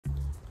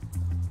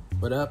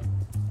What up?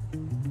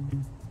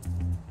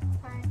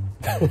 Hi.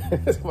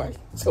 It's like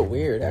so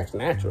weird. That's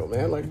natural,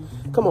 man. Like,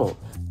 come on.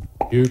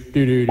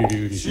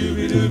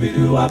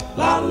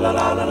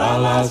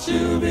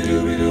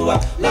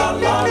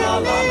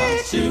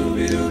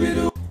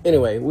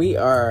 Anyway,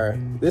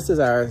 this is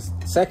our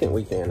second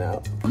weekend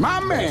out. My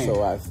man.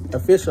 So our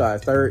official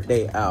third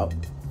day out.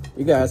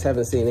 You guys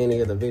haven't seen any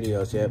of the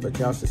videos yet, but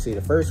y'all should see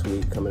the first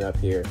week coming up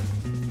here.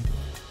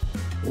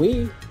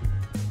 We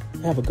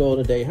have a goal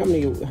today. How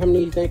many do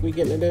you think we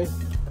getting today?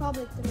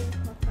 Probably 3 or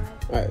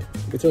 5. All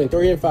right, between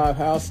 3 and 5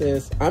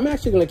 houses. I'm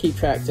actually going to keep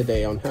track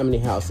today on how many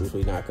houses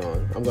we knock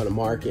on. I'm going to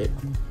mark it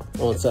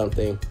on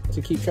something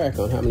to keep track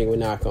on how many we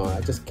knock on.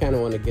 I just kind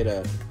of want to get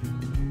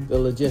the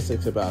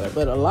logistics about it,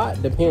 but a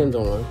lot depends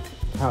on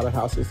how the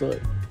houses look.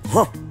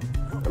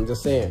 I'm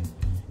just saying,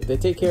 if they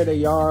take care of their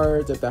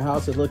yards, if the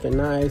house is looking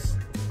nice,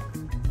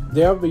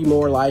 they'll be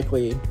more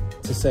likely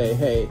to say,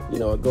 hey, you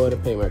know, go ahead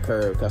and paint my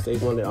curb, because they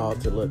want it all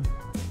to look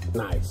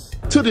nice.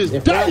 To this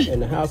If day. not,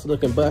 and the house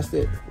looking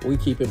busted, we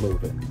keep it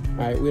moving.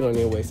 All right, we don't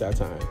need to waste our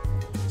time.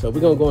 So we're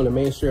gonna go on the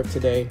main strip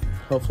today.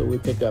 Hopefully we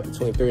pick up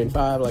between 3 and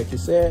 5, like you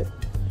said.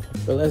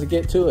 But let's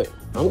get to it.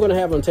 I'm gonna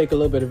have them take a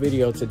little bit of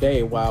video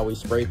today while we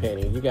spray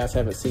painting. You guys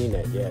haven't seen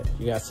that yet.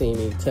 You guys seen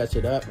me touch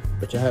it up,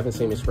 but you haven't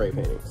seen me spray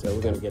painting. So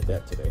we're gonna get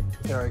that today.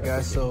 All right,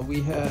 guys. So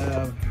we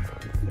have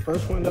the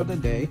first one of the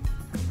day.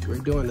 We're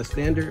doing the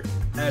standard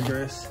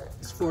address.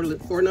 It's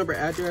 4-number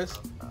address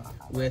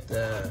with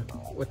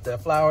the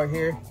flower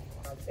here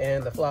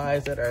and the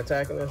flies that are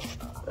attacking us.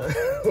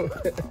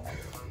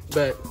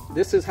 But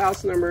this is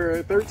house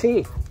number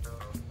 13.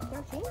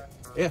 13?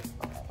 Yeah,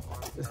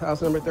 it's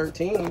house number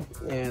 13,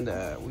 and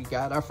we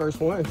got our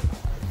first one.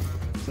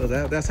 So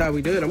that's how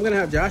we do it. I'm gonna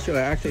have Joshua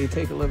actually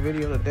take a little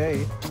video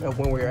today of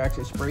when we're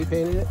actually spray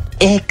painting it.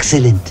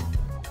 Excellent.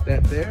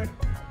 That there.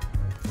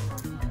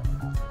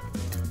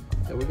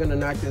 So we're gonna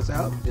knock this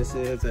out. This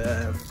is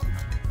a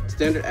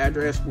standard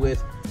address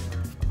with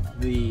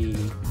the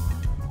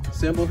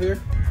symbol here.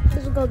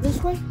 Does it go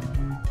this way?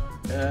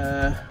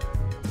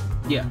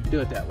 Yeah, do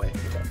it that way.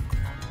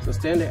 So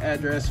standard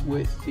address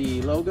with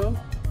the logo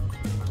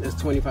is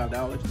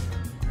 $25.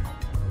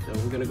 So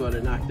we're gonna go ahead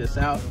and knock this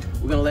out.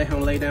 We're gonna let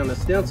him lay down the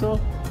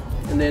stencil,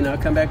 and then I'll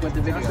come back with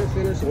the video. After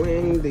finished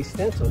laying the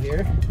stencil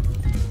here,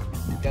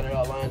 got it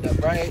all lined up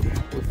right.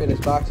 We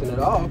finished boxing it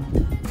off.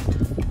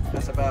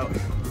 That's about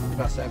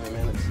 7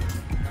 minutes.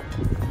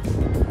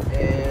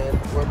 And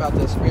we're about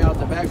to spray out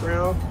the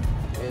background.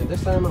 And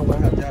this time I'm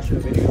gonna have Joshua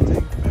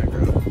videotape the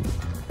background.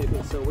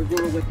 So we're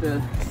going with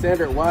the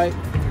standard white.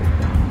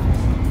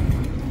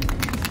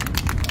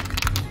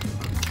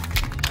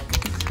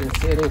 It's been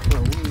sitting for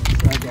a week,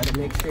 so I gotta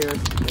make sure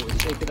that we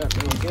shake it up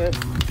real good.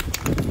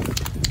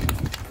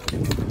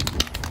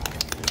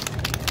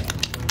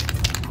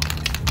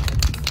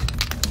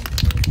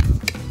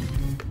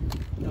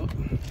 Nope.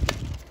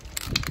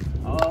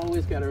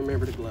 Always gotta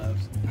remember the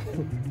gloves.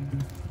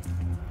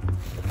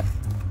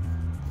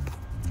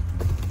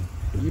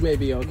 You may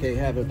be okay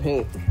having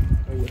paint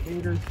on your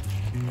fingers,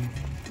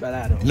 but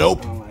I don't. Nope.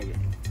 I don't like it.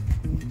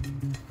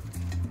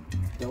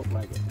 Don't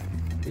like it.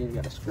 Then you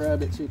gotta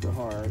scrub it super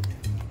hard,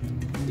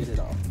 get it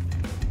off.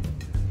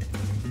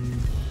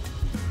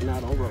 Now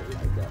don't roll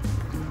like that.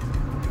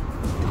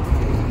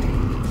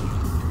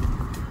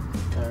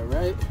 All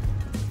right.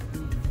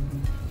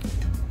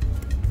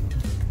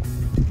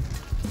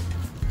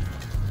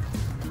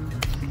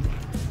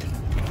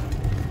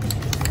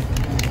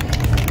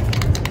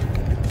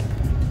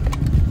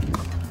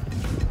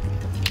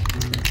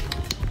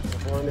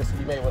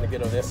 You may want to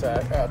get on this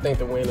side. I think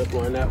the wind is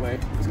going that way.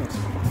 It's gonna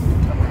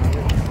come around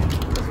here.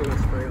 It's gonna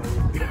spray on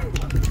you.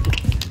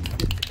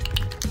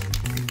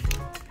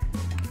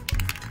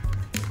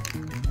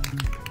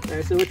 All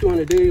right, so what you want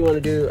to do? You want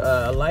to do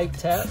light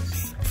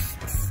taps.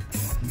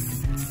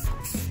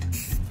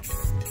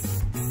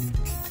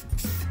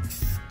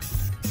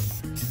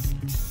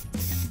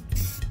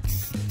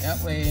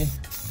 That way,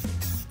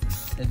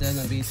 it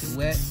doesn't be too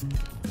wet.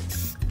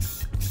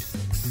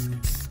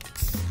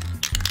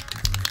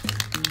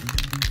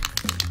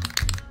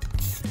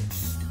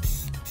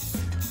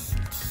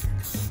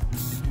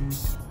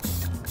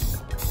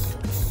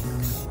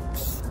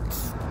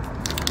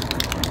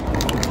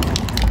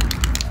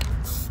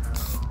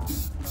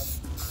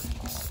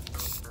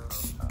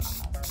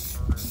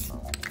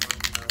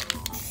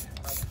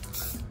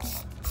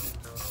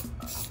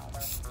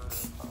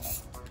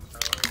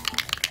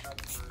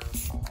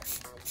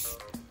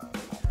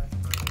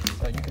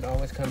 So you can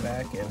always come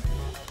back and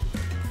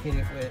hit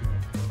it with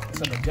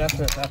some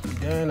adjustments after you're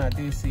done. I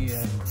do see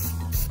a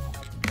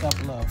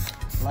couple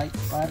of light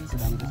spots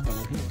that I'm just going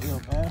to hit real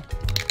fast.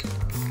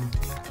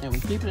 And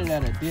we're keeping it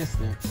at a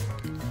distance.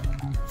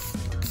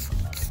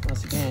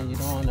 Once again, you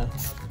don't want to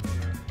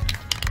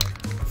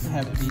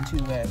have it be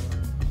too wet.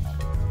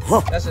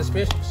 That's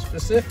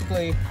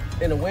specifically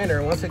in the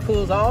winter. Once it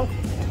cools off,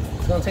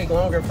 it's going to take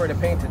longer for the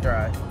paint to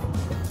dry.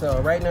 So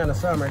right now in the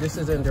summer, this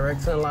is in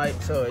direct sunlight,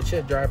 so it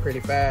should dry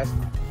pretty fast.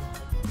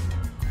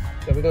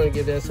 So we're going to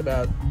give this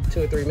about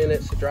 2 or 3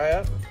 minutes to dry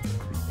up,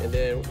 and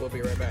then we'll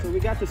be right back. So we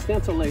got the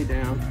stencil laid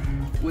down.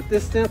 With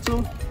this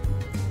stencil,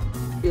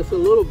 it's a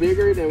little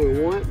bigger than we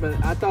want, but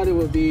I thought it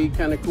would be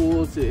kind of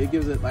cool it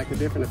gives it like a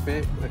different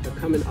effect, like a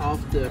coming off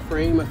the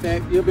frame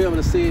effect. You'll be able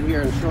to see it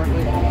here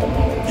shortly.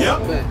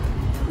 Yep. But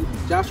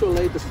Joshua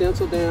laid the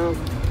stencil down.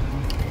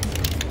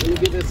 Let me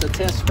give this a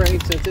test spray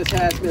since this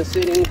has been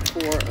sitting for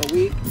a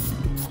week.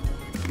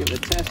 Give it a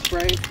test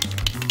spray.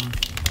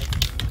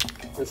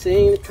 The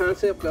same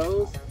concept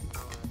goes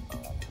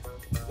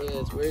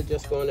is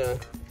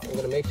I'm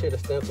gonna make sure the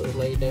stencil is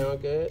laid down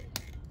good.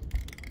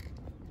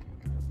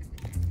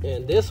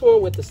 And this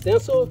one with the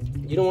stencil,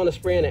 you don't want to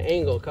spray in an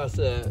angle because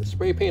the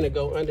spray paint will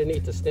go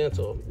underneath the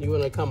stencil. You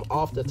want to come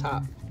off the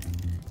top.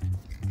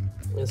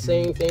 And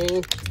same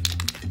thing,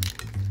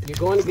 you're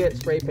going to get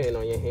spray paint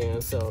on your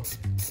hand, so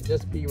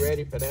just be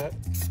ready for that.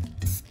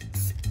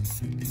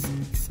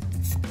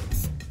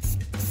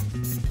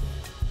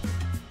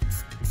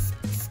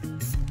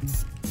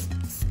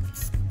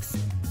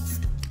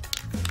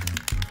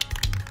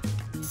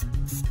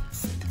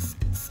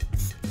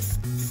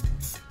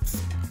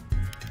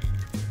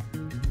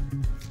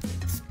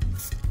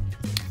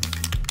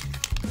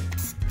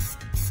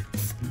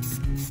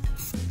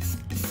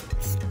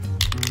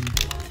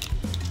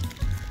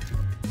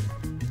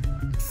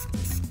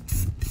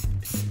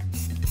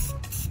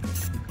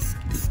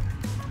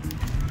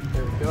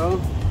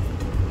 Go.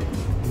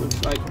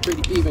 Looks like a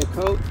pretty even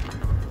coat.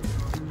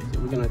 So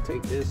we're gonna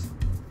take this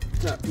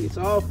top piece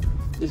off.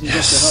 This is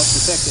just to help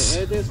protect the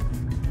edges.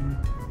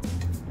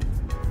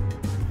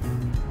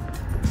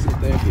 Sit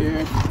that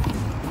here.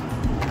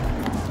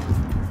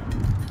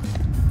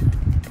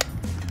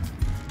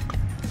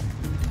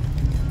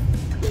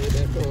 Lay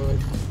that on.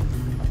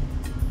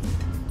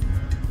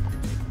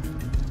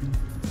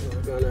 And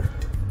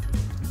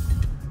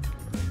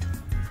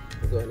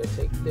we're gonna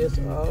take this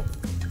off.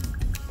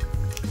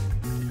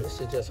 This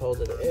is just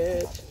holding the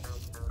edge.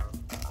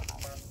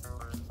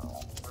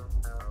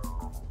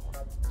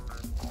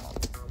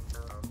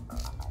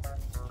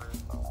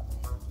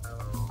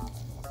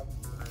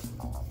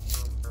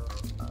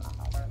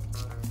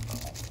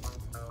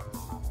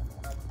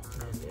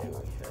 And then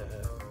we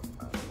have,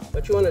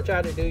 what you want to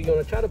try to do, you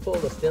want to try to pull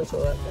the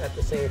stencil up at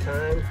the same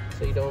time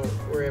so you don't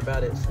worry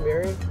about it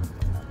smearing.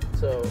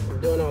 So I'm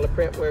doing all the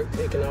prep work,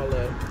 taking all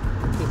the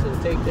pieces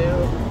of tape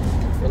down,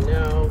 and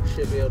now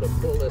should be able to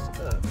pull this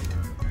up.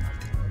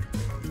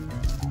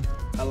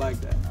 I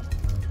like that.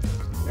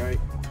 All right,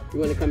 you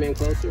want to come in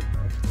closer?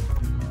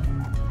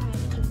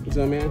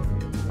 Zoom in.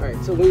 All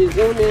right, so when you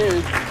zoom in,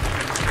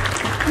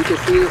 you can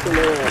see it's a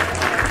little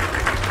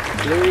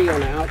blurry on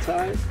the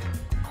outside.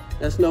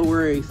 That's no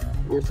worries.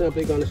 We're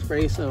simply going to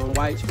spray some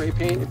white spray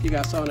paint. If you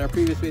guys saw in our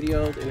previous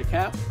videos in the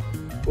cap,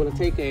 we're going to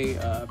take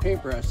a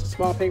paintbrush, a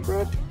small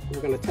paintbrush. We're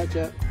going to touch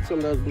up some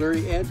of those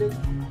blurry edges,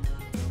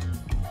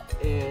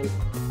 and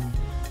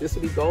this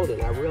will be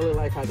golden. I really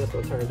like how this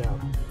one turned out.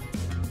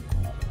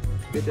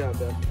 Good job,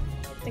 Beth.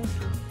 Thank you.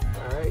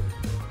 All right,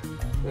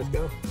 let's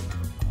go.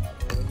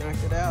 And we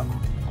knocked it out.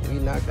 We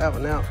knocked that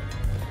one out.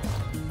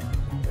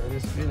 And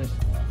it's finished.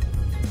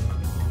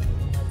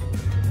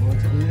 On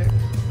to the next.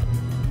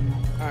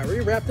 All right,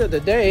 we wrapped up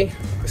the day.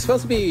 It's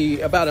supposed to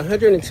be about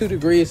 102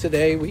 degrees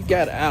today. We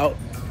got out,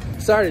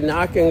 started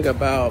knocking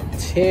about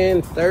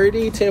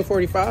 10:30,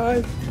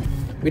 10:45.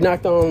 We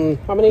knocked on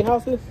how many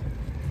houses?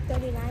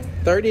 39.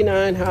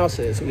 39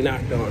 houses we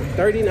knocked on.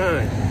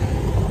 39.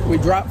 We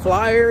dropped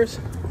flyers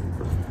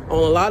on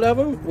a lot of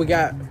them. We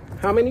got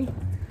how many?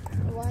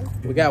 1.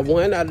 We got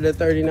 1 out of the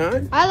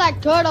 39. I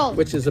like turtles.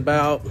 Which is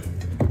about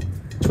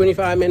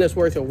 25 minutes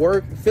worth of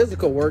work,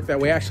 physical work that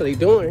we're actually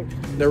doing.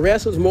 The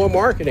rest was more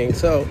marketing.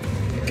 So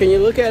can you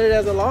look at it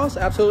as a loss?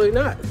 Absolutely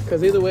not.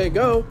 Because either way it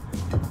go,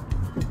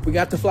 we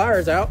got the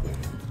flyers out.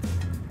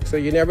 So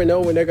you never know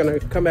when they're going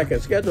to come back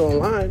and schedule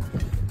online.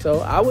 So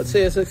I would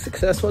say it's a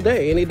successful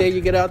day. Any day you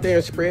get out there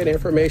and spread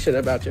information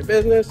about your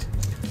business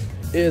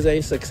is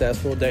a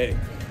successful day.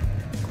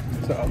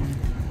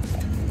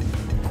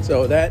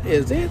 So that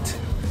is it.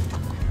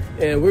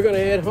 And we're gonna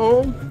head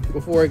home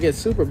before it gets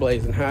super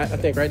blazing hot. I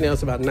think right now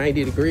it's about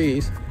 90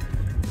 degrees.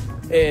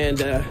 And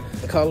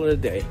call it a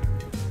day.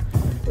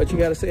 What you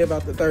gotta say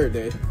about the third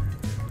day?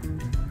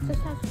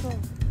 Successful.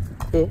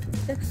 Hmm?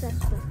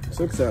 Successful.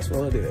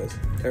 Successful it is.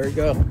 There we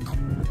go.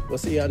 We'll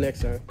see y'all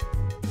next time.